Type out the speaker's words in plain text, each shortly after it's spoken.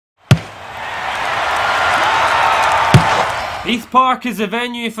Heath Park is the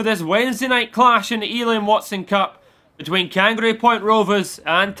venue for this Wednesday night clash in the Elaine Watson Cup between Kangaroo Point Rovers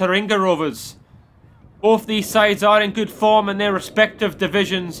and Taringa Rovers. Both these sides are in good form in their respective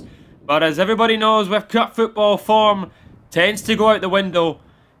divisions, but as everybody knows, with cup football, form tends to go out the window.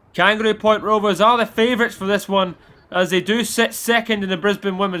 Kangaroo Point Rovers are the favourites for this one, as they do sit second in the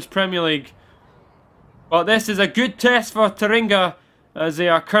Brisbane Women's Premier League. But this is a good test for Taringa, as they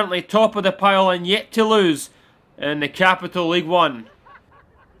are currently top of the pile and yet to lose in the Capital League One.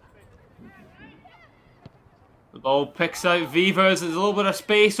 The ball picks out Vivers. There's a little bit of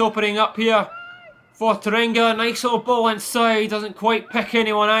space opening up here for Taringa. Nice little ball inside. Doesn't quite pick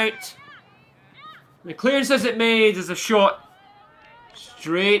anyone out. The clearance as it made is a shot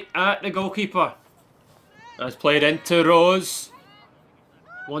straight at the goalkeeper. That's played into Rose.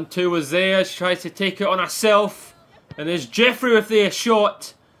 1-2 was there. She tries to take it on herself. And there's Jeffrey with the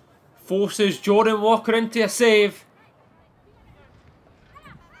shot. Forces Jordan Walker into a save.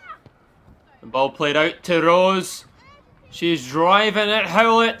 The ball played out to Rose. She's driving it.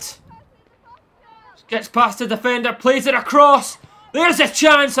 Howlett gets past the defender, plays it across. There's a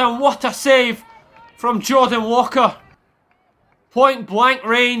chance, and what a save from Jordan Walker. Point blank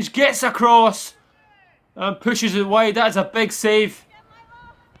range, gets across and pushes it wide. That is a big save.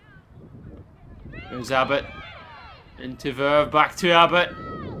 There's Abbott. Into Verve, back to Abbott.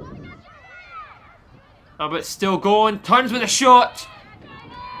 Abbott still going, turns with a shot,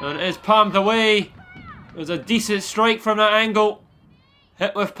 and it is palmed away. There's a decent strike from that angle.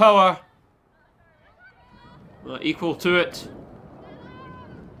 Hit with power. Equal to it.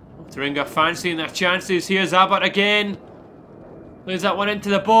 Taringa fancying their chances. Here's Abbott again. Plays that one into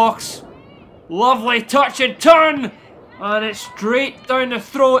the box. Lovely touch and turn, and it's straight down the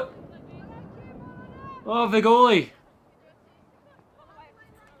throat of the goalie.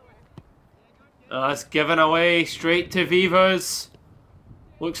 That's given away straight to Vivers.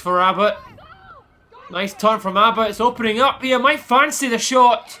 Looks for Abbott. Nice turn from Abbott. It's opening up here. Might fancy the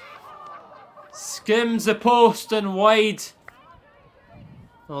shot. Skims the post and wide.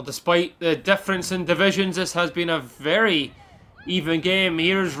 Well, despite the difference in divisions, this has been a very even game.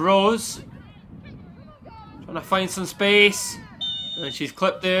 Here's Rose. Trying to find some space. And she's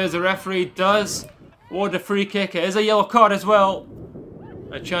clipped there as the referee does award the free kick. It is a yellow card as well.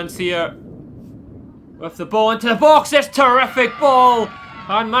 A chance here. With the ball into the box, it's terrific ball,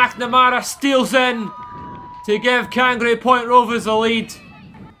 and McNamara steals in to give Kangaroo Point Rovers a lead.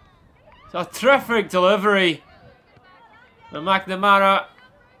 It's a terrific delivery, and McNamara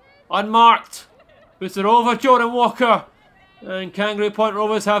unmarked puts it over Jordan Walker, and Kangaroo Point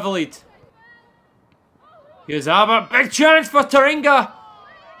Rovers have the lead. Here's Abbott, big chance for Taringa.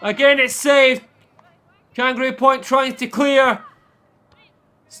 Again, it's saved. Kangaroo Point trying to clear.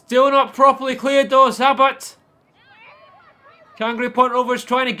 Still not properly cleared though, it's Abbott. Kangaroo Point Rovers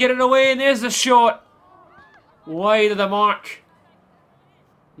trying to get it away, and there's the shot. Wide of the mark.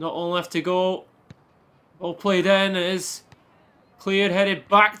 Not long left to go. Ball played in, it is cleared, headed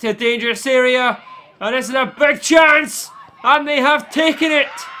back to a dangerous area. And this is a big chance, and they have taken it.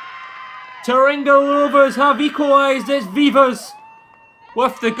 Taringa Rovers have equalised. It's Vivers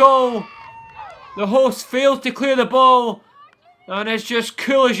with the goal. The hosts failed to clear the ball. And it's just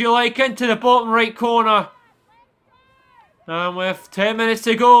cool as you like into the bottom right corner. And with 10 minutes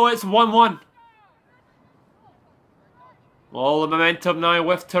to go, it's 1-1. All the momentum now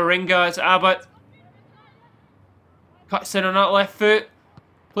with Taringa. It's Abbott. Cuts in on that left foot.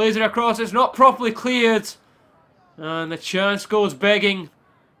 Plays it across. It's not properly cleared. And the chance goes begging.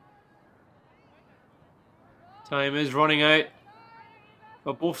 Time is running out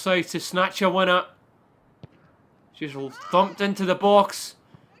for both sides to snatch a winner. She's thumped into the box.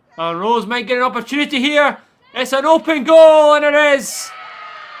 And Rose might get an opportunity here. It's an open goal, and it is.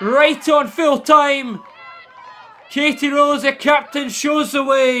 Right on full time. Katie Rose, the captain, shows the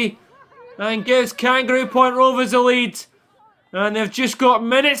way and gives Kangaroo Point Rovers the lead. And they've just got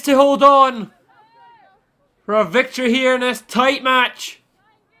minutes to hold on for a victory here in this tight match.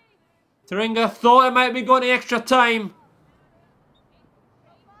 Taringa thought it might be going to extra time.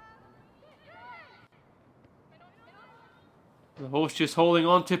 The host just holding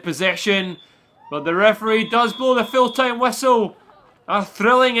on to possession, but the referee does blow the full-time whistle. A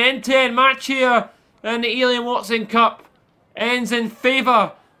thrilling end-to-end match here in the Elaine Watson Cup ends in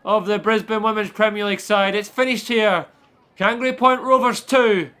favour of the Brisbane Women's Premier League side. It's finished here. Kangaroo Point Rovers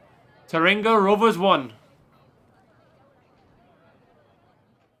 2, Taringa Rovers 1.